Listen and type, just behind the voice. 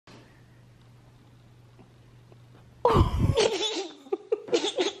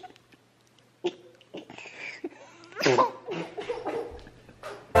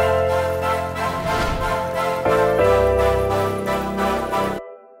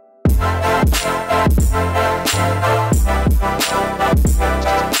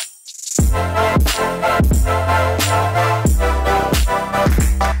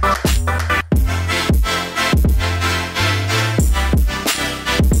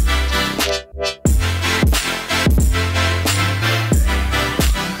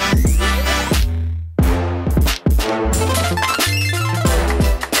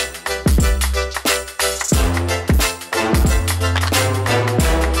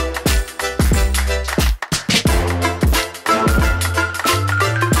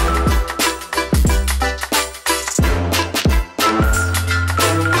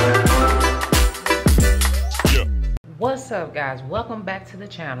up, guys? Welcome back to the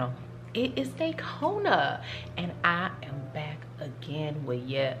channel. It is Dyaconia and I am back again with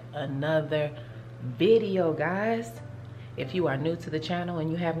yet another video, guys. If you are new to the channel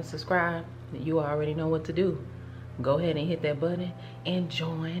and you haven't subscribed, you already know what to do. Go ahead and hit that button and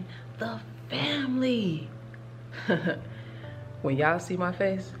join the family. When y'all see my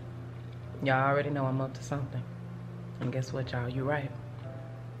face, y'all already know I'm up to something. And guess what, y'all? You're right.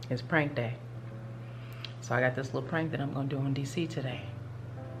 It's prank day. So I got this little prank that I'm gonna do on DC today.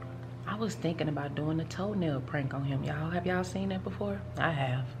 I was thinking about doing a toenail prank on him. Y'all, have y'all seen that before? I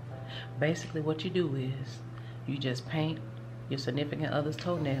have. Basically what you do is you just paint your significant other's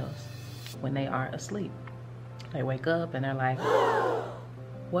toenails when they are asleep. They wake up and they're like,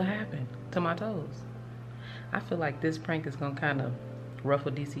 what happened to my toes? I feel like this prank is gonna kind of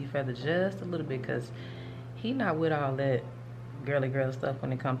ruffle DC feathers just a little bit because he not with all that girly girl stuff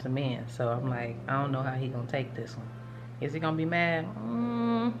when it comes to men. So I'm like, I don't know how he gonna take this one. Is he gonna be mad?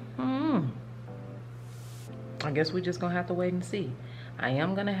 I guess we just gonna have to wait and see. I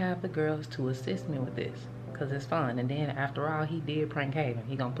am gonna have the girls to assist me with this because it's fun. And then after all, he did prank Havyn.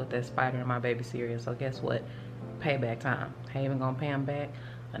 He gonna put that spider in my baby cereal. So guess what? Payback time. Havyn gonna pay him back.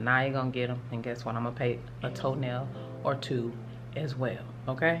 Aniyah gonna get him. And guess what? I'm gonna pay a toenail or two as well.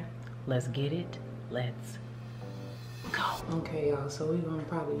 Okay? Let's get it. Let's go. Okay, y'all, so we're gonna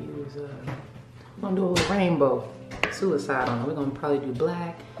probably use we're gonna do a little rainbow suicide on it. We're gonna probably do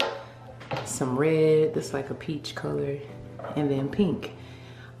black, some red, this like a peach color, and then pink.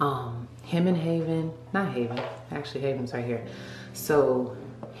 Him and Havyn, not Havyn, actually Havyn's right here. So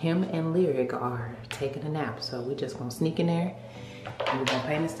him and Lyric are taking a nap. So we're just gonna sneak in there and we're gonna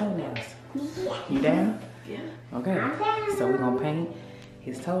paint his toenails. Yeah. You down? Yeah. Okay. So we're gonna paint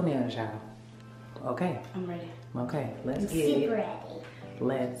his toenails, y'all. Okay. I'm ready. Okay, let's get it. Ready.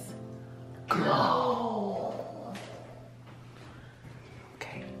 Let's go.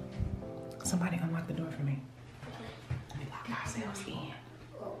 Okay. Somebody unlock the door for me. Let me lock ourselves in.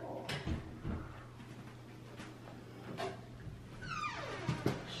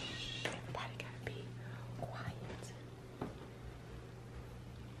 Shh, everybody gotta be quiet.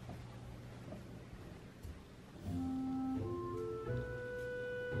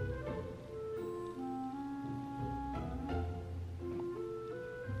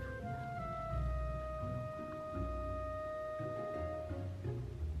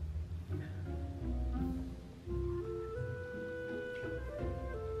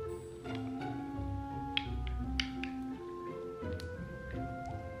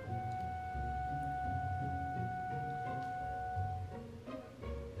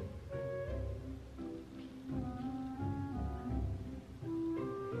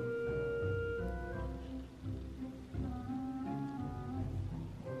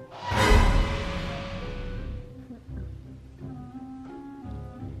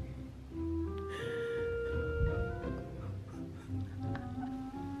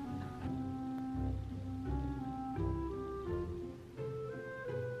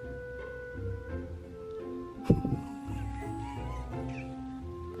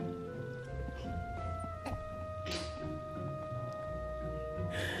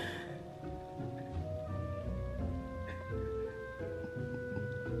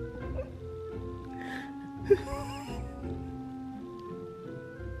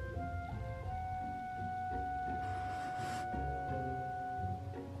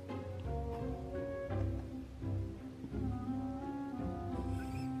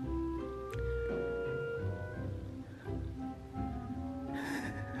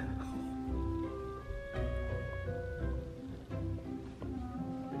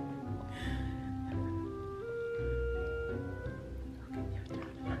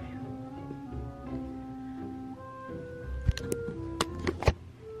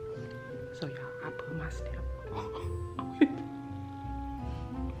 So y'all, I put my stamp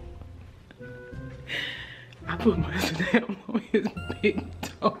I put my stamp on his big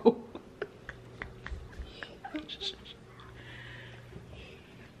toe.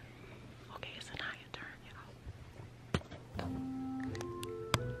 Okay, it's Aniyah's turn, y'all.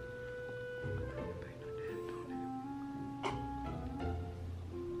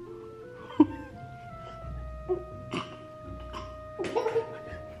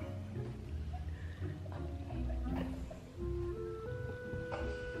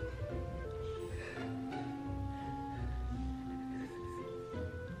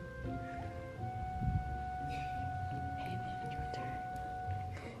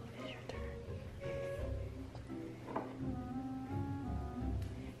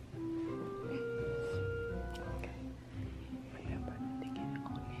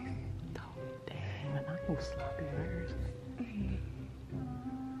 Sloppy hers.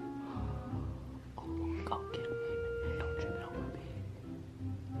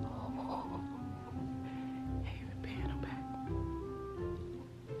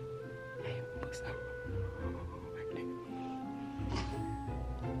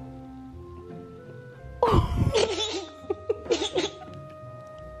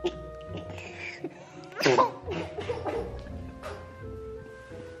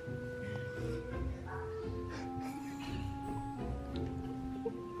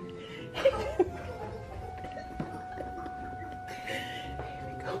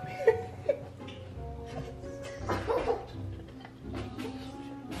 Come here.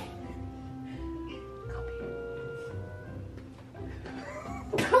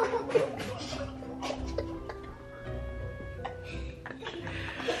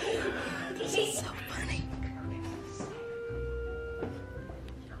 This is so funny.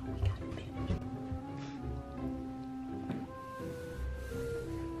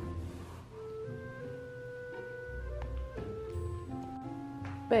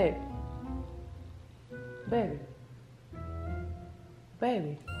 Baby. Baby.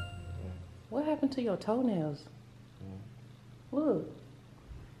 Baby. What happened to your toenails? Look.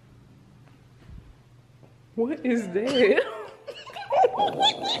 What is that?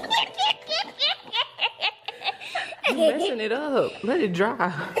 You're messing it up. Let it dry.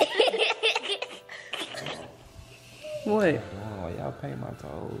 What? Oh, y'all paint my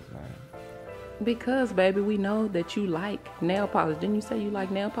toes, man. Because, baby, we know that you like nail polish. Didn't you say you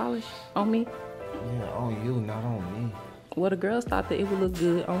like nail polish on me? Yeah, on you, not on me. Well, the girls thought that it would look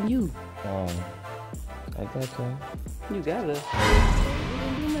good on you. I got you. You gotta.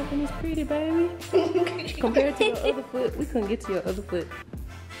 Nothing is pretty, baby. Compared to your other foot, we couldn't get to your other foot.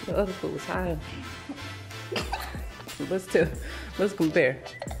 Your other foot was higher. Let's compare.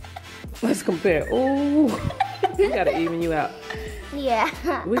 Let's compare. Ooh, we gotta even you out.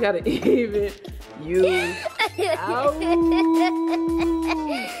 Yeah. We gotta even you out.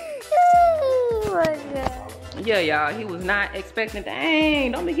 Oh my God. Yeah, y'all, he was not expecting.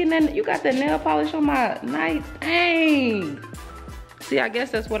 Dang, don't be getting that. You got the nail polish on my knife. Dang. See, I guess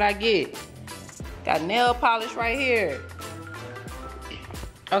that's what I get. Got nail polish right here.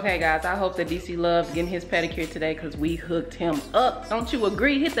 Okay, guys, I hope that DC loved getting his pedicure today because we hooked him up. Don't you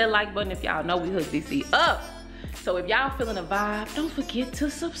agree? Hit that like button if y'all know we hooked DC up. So if y'all feeling a vibe, don't forget to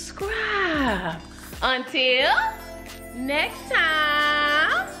subscribe. Until next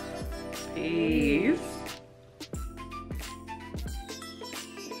time, peace.